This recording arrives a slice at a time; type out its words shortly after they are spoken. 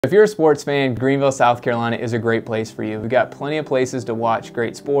If you're a sports fan, Greenville, South Carolina is a great place for you. We've got plenty of places to watch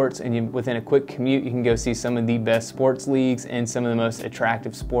great sports, and within a quick commute, you can go see some of the best sports leagues and some of the most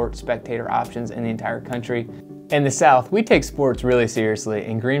attractive sports spectator options in the entire country. In the South, we take sports really seriously,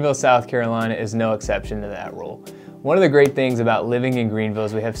 and Greenville, South Carolina is no exception to that rule. One of the great things about living in Greenville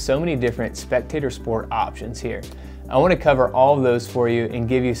is we have so many different spectator sport options here. I want to cover all of those for you and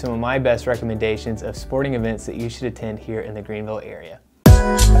give you some of my best recommendations of sporting events that you should attend here in the Greenville area.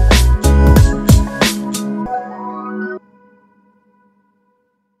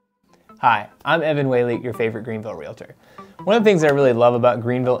 Hi, I'm Evan Whaley, your favorite Greenville realtor. One of the things that I really love about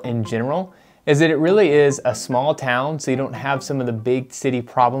Greenville in general is that it really is a small town, so you don't have some of the big city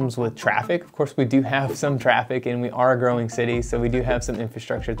problems with traffic. Of course, we do have some traffic and we are a growing city, so we do have some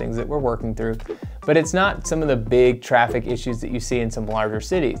infrastructure things that we're working through, but it's not some of the big traffic issues that you see in some larger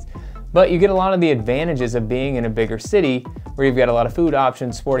cities. But you get a lot of the advantages of being in a bigger city where you've got a lot of food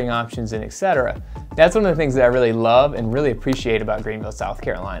options, sporting options, and etc. That's one of the things that I really love and really appreciate about Greenville, South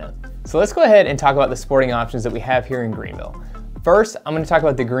Carolina. So let's go ahead and talk about the sporting options that we have here in Greenville. First, I'm going to talk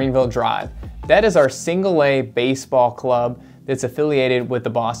about the Greenville Drive. That is our single-A baseball club that's affiliated with the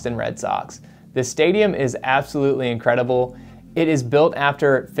Boston Red Sox. The stadium is absolutely incredible. It is built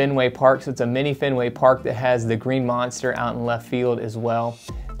after Fenway Park, so it's a mini Fenway Park that has the Green Monster out in left field as well.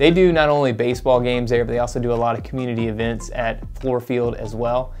 They do not only baseball games there, but they also do a lot of community events at Floor Field as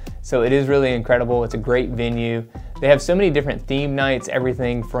well. So it is really incredible. It's a great venue. They have so many different theme nights,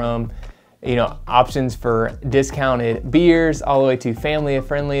 everything from options for discounted beers all the way to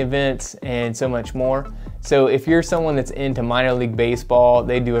family-friendly events and so much more. So if you're someone that's into minor league baseball,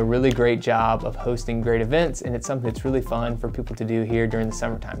 they do a really great job of hosting great events, and it's something that's really fun for people to do here during the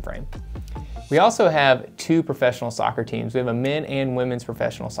summertime frame. We also have two professional soccer teams. We have a men and women's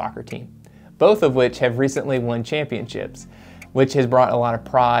professional soccer team, both of which have recently won championships, which has brought a lot of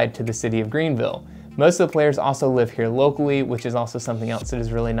pride to the city of Greenville. Most of the players also live here locally, which is also something else that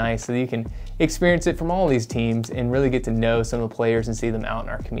is really nice, so you can experience it from all these teams and really get to know some of the players and see them out in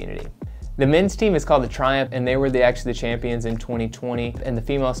our community. The men's team is called the Triumph, and they were actually the champions in 2020, and the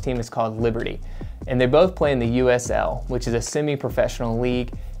females team is called Liberty. And they both play in the USL, which is a semi-professional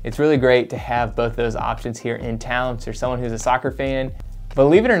league. It's really great to have both those options here in town. So you're someone who's a soccer fan.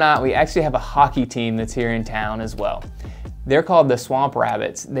 Believe it or not, we actually have a hockey team that's here in town as well. They're called the Swamp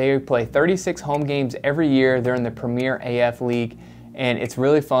Rabbits. They play 36 home games every year. They're in the Premier AF League, and it's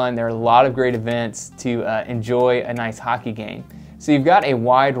really fun. There are a lot of great events to enjoy a nice hockey game. So you've got a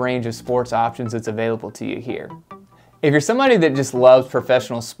wide range of sports options that's available to you here. If you're somebody that just loves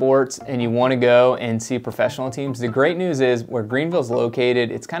professional sports and you want to go and see professional teams, the great news is where Greenville's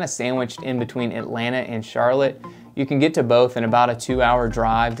located, it's kind of sandwiched in between Atlanta and Charlotte. You can get to both in about a 2-hour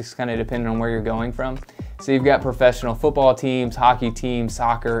drive, just kind of depending on where you're going from. So you've got professional football teams, hockey teams,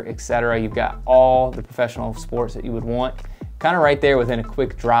 soccer, etc. You've got all the professional sports that you would want, kind of right there within a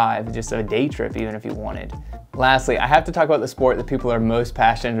quick drive, just a day trip even if you wanted. Lastly, I have to talk about the sport that people are most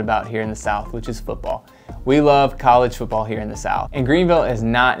passionate about here in the South, which is football. We love college football here in the South, and Greenville is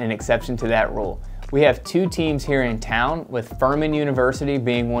not an exception to that rule. We have two teams here in town, with Furman University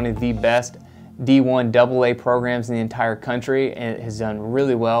being one of the best D1 AA programs in the entire country, and it has done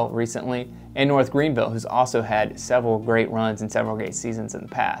really well recently, and North Greenville, who's also had several great runs and several great seasons in the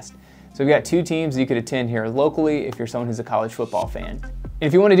past. So we've got two teams you could attend here locally if you're someone who's a college football fan. And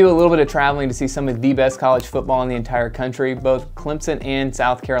if you want to do a little bit of traveling to see some of the best college football in the entire country, both Clemson and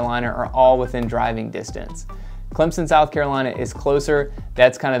South Carolina are all within driving distance. Clemson, South Carolina is closer.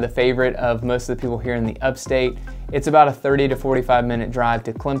 That's kind of the favorite of most of the people here in the upstate. It's about a 30 to 45 minute drive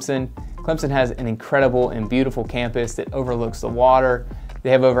to Clemson. Clemson has an incredible and beautiful campus that overlooks the water. They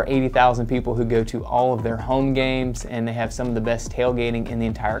have over 80,000 people who go to all of their home games, and they have some of the best tailgating in the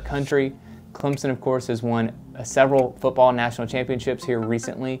entire country. Clemson, of course, has won several football national championships here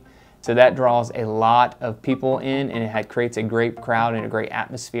recently, so that draws a lot of people in, and it creates a great crowd and a great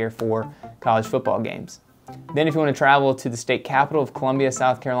atmosphere for college football games. Then if you want to travel to the state capital of Columbia,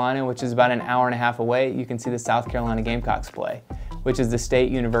 South Carolina, which is about an hour and a half away, you can see the South Carolina Gamecocks play, which is the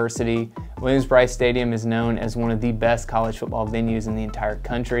state university. Williams-Brice Stadium is known as one of the best college football venues in the entire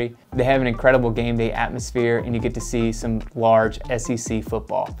country. They have an incredible game day atmosphere, and you get to see some large SEC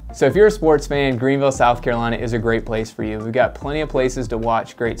football. So if you're a sports fan, Greenville, South Carolina is a great place for you. We've got plenty of places to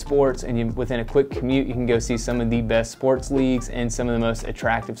watch great sports, and within a quick commute, you can go see some of the best sports leagues and some of the most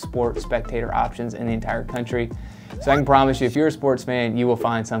attractive sports spectator options in the entire country. So I can promise you, if you're a sports fan, you will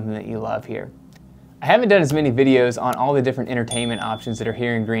find something that you love here. I haven't done as many videos on all the different entertainment options that are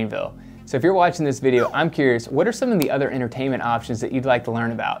here in Greenville. So if you're watching this video, I'm curious, what are some of the other entertainment options that you'd like to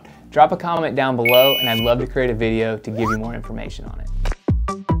learn about? Drop a comment down below, and I'd love to create a video to give you more information on it.